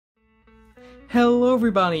Hello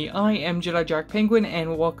everybody, I am Jedi Jack Penguin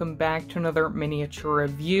and welcome back to another miniature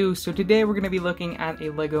review. So today we're going to be looking at a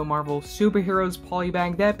LEGO Marvel Superheroes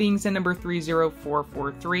Polybag, that being set number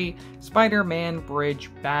 30443, Spider-Man Bridge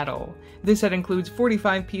Battle. This set includes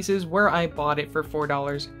 45 pieces where I bought it for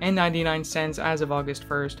 $4.99 as of August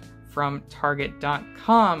 1st from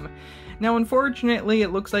Target.com. Now unfortunately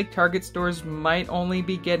it looks like Target stores might only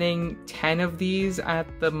be getting 10 of these at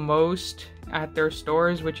the most at their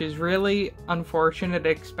stores, which is really unfortunate,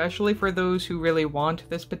 especially for those who really want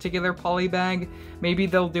this particular polybag. Maybe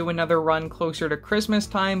they'll do another run closer to Christmas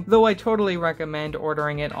time, though I totally recommend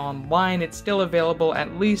ordering it online. It's still available,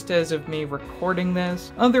 at least as of me recording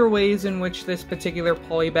this. Other ways in which this particular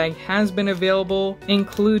polybag has been available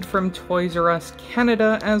include from Toys R Us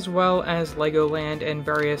Canada, as well as Legoland, and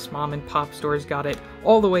various mom and pop stores got it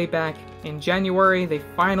all the way back in January. They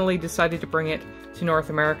finally decided to bring it to North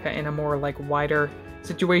America in a more wider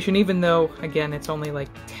situation, even though again it's only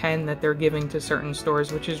 10 that they're giving to certain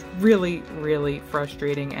stores, which is really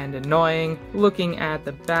frustrating and annoying. Looking at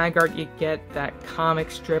the bag art, you get that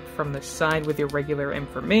comic strip from the side with your regular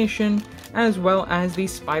information, as well as the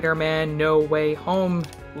Spider-Man No Way Home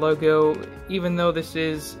logo, even though this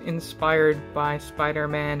is inspired by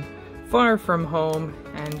Spider-Man Far From Home,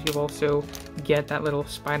 and you also get that little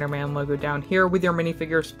Spider-Man logo down here with your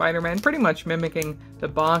minifigure Spider-Man, pretty much mimicking the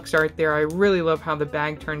box art there. I really love how the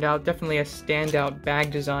bag turned out, definitely a standout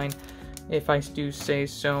bag design, if I do say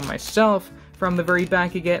so myself. From the very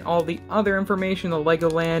back you get all the other information, the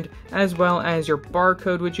Legoland, as well as your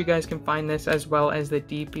barcode, which you guys can find this, as well as the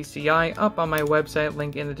DPCI up on my website,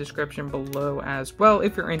 link in the description below as well,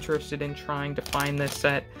 if you're interested in trying to find this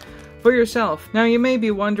set for yourself. Now you may be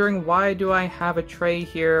wondering, why do I have a tray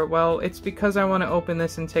here? Well, it's because I want to open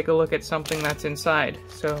this and take a look at something that's inside.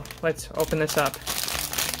 So let's open this up.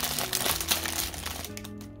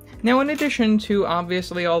 Now in addition to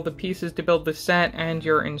obviously all the pieces to build the set and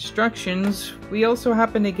your instructions, we also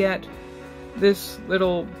happen to get this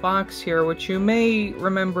little box here, which you may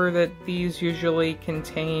remember that these usually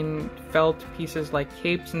contain felt pieces like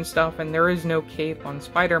capes and stuff, and there is no cape on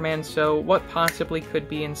Spider-Man, so what possibly could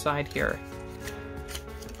be inside here?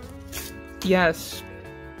 Yes,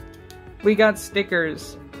 we got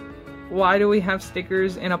stickers. Why do we have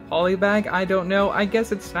stickers in a polybag? I don't know. I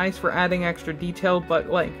guess it's nice for adding extra detail, but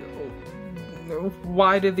why?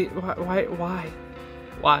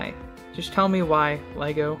 Just tell me why,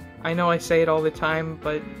 LEGO. I know I say it all the time,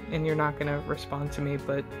 and you're not gonna respond to me,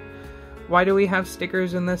 but why do we have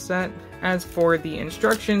stickers in this set? As for the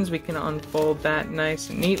instructions, we can unfold that nice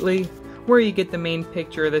and neatly, where you get the main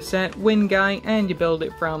picture of the set, Wind Guy, and you build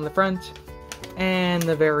it from the front, and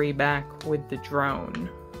the very back with the drone.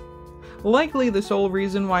 Likely the sole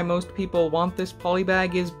reason why most people want this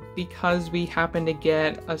polybag is because we happen to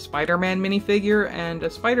get a Spider-Man minifigure, and a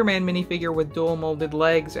Spider-Man minifigure with dual molded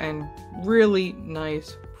legs and really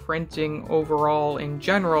nice printing overall in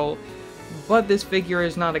general. But this figure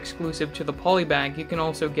is not exclusive to the polybag. You can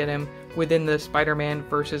also get him within the Spider-Man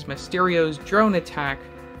vs. Mysterio's Drone Attack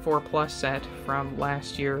 4+ set from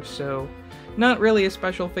last year, so not really a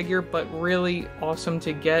special figure, but really awesome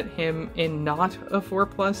to get him in not a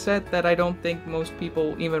 4+ set that I don't think most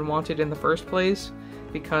people even wanted in the first place,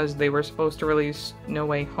 because they were supposed to release No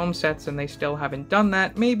Way Home sets and they still haven't done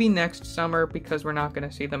that. Maybe next summer, because we're not going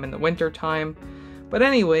to see them in the winter time. But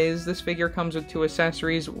anyways, this figure comes with 2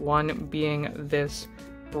 accessories, one being this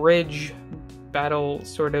bridge battle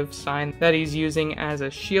sort of sign that he's using as a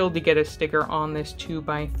shield to get a sticker on this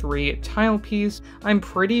 2x3 tile piece. I'm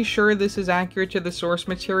pretty sure this is accurate to the source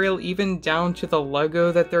material, even down to the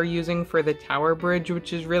logo that they're using for the tower bridge,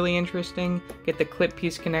 which is really interesting. Get the clip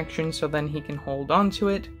piece connection so then he can hold on to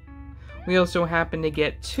it. We also happen to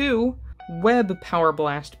get 2 web power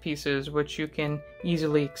blast pieces, which you can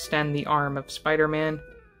easily extend the arm of Spider-Man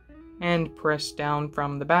and press down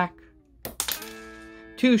from the back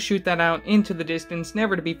to shoot that out into the distance,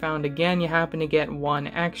 never to be found again. You happen to get 1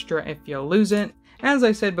 extra if you lose it. As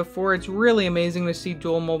I said before, it's really amazing to see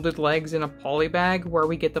dual molded legs in a polybag, where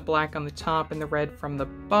we get the black on the top and the red from the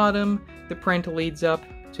bottom. The print leads up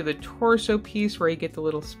to the torso piece, where you get the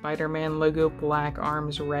little Spider-Man logo, black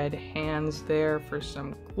arms, red hands there for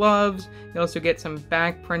some gloves. You also get some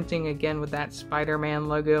back printing, again with that Spider-Man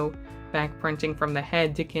logo, back printing from the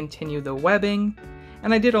head to continue the webbing.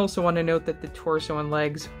 And I did also want to note that the torso and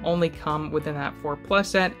legs only come within that 4+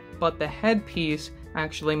 set, but the headpiece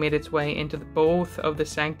actually made its way into both of the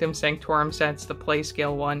Sanctum Sanctorum sets, the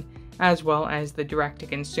Playscale one, as well as the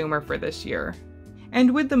direct-to-consumer for this year.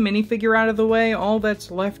 And with the minifigure out of the way, all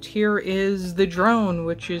that's left here is the drone,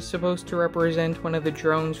 which is supposed to represent one of the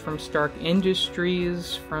drones from Stark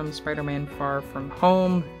Industries, from Spider-Man Far From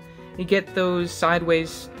Home. You get those sideways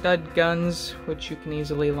stud guns, which you can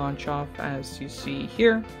easily launch off as you see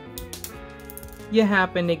here. You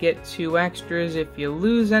happen to get 2 extras if you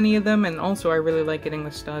lose any of them, and also I really like getting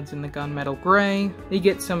the studs in the gunmetal gray. You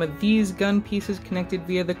get some of these gun pieces connected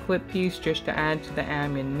via the clip piece just to add to the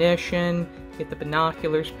ammunition. Get the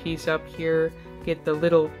binoculars piece up here. Get the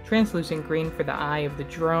little translucent green for the eye of the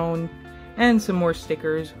drone. And some more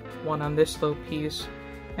stickers, one on this low piece,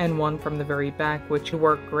 and one from the very back, which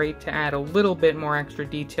work great to add a little bit more extra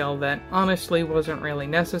detail that honestly wasn't really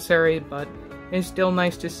necessary, but is still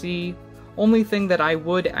nice to see. Only thing that I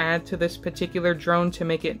would add to this particular drone to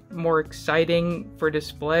make it more exciting for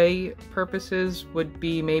display purposes would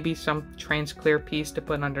be maybe some trans-clear piece to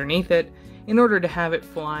put underneath it in order to have it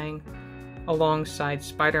flying alongside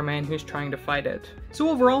Spider-Man who's trying to fight it. So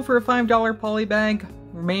overall, for a $5 Polybag,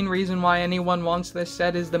 main reason why anyone wants this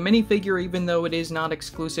set is the minifigure. Even though it is not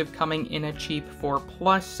exclusive coming in a cheap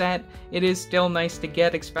 4+ set, it is still nice to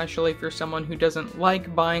get, especially if you're someone who doesn't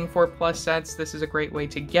like buying 4+ sets. This is a great way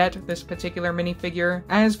to get this particular minifigure.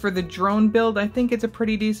 As for the drone build, I think it's a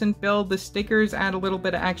pretty decent build. The stickers add a little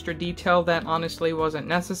bit of extra detail that honestly wasn't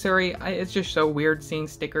necessary. It's just so weird seeing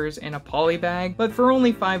stickers in a Polybag, but for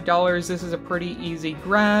only $5, this is a pretty easy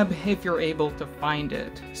grab if you're able to find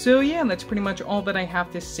it. So yeah, that's pretty much all that I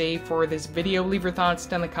have to say for this video. Leave your thoughts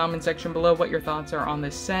down in the comment section below what your thoughts are on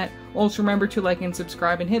this set. Also remember to like and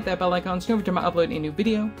subscribe and hit that bell icon so every time I upload a new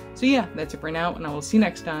video. So yeah, that's it for now, and I will see you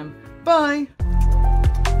next time. Bye!